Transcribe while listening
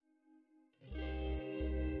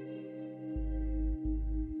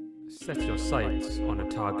Set your sights on a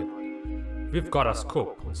target. We've got our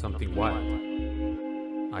scope on something wild.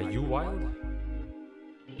 Are you wild?